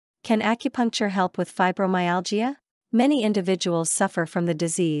Can acupuncture help with fibromyalgia? Many individuals suffer from the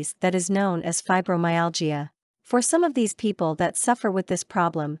disease that is known as fibromyalgia. For some of these people that suffer with this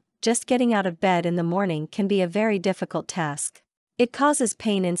problem, just getting out of bed in the morning can be a very difficult task. It causes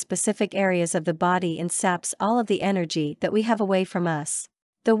pain in specific areas of the body and saps all of the energy that we have away from us.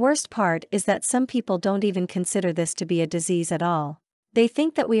 The worst part is that some people don't even consider this to be a disease at all. They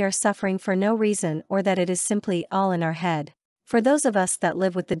think that we are suffering for no reason or that it is simply all in our head. For those of us that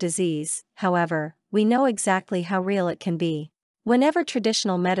live with the disease, however, we know exactly how real it can be. Whenever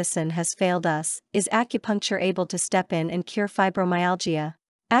traditional medicine has failed us, is acupuncture able to step in and cure fibromyalgia?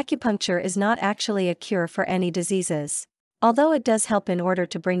 Acupuncture is not actually a cure for any diseases. Although it does help in order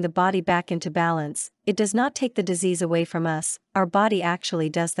to bring the body back into balance, it does not take the disease away from us. Our body actually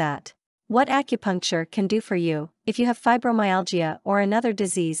does that. What acupuncture can do for you, if you have fibromyalgia or another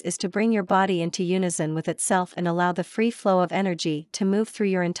disease, is to bring your body into unison with itself and allow the free flow of energy to move through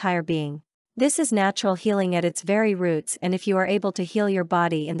your entire being. This is natural healing at its very roots, and if you are able to heal your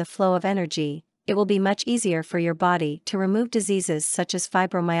body in the flow of energy, it will be much easier for your body to remove diseases such as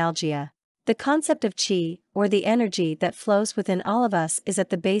fibromyalgia. The concept of qi, or the energy that flows within all of us, is at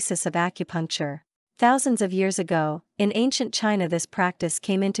the basis of acupuncture. Thousands of years ago, in ancient China, this practice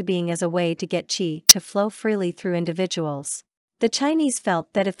came into being as a way to get qi to flow freely through individuals. The Chinese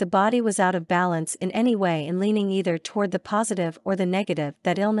felt that if the body was out of balance in any way and leaning either toward the positive or the negative,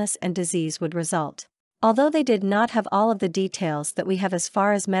 that illness and disease would result. Although they did not have all of the details that we have as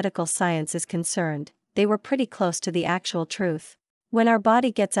far as medical science is concerned, they were pretty close to the actual truth. When our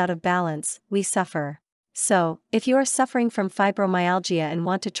body gets out of balance, we suffer. So, if you are suffering from fibromyalgia and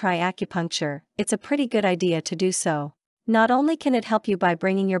want to try acupuncture, it's a pretty good idea to do so. Not only can it help you by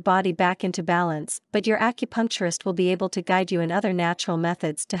bringing your body back into balance, but your acupuncturist will be able to guide you in other natural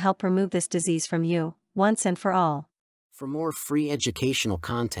methods to help remove this disease from you, once and for all. For more free educational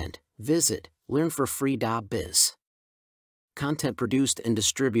content, visit learnforfree.biz. Content produced and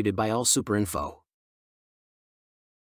distributed by AllSuperInfo.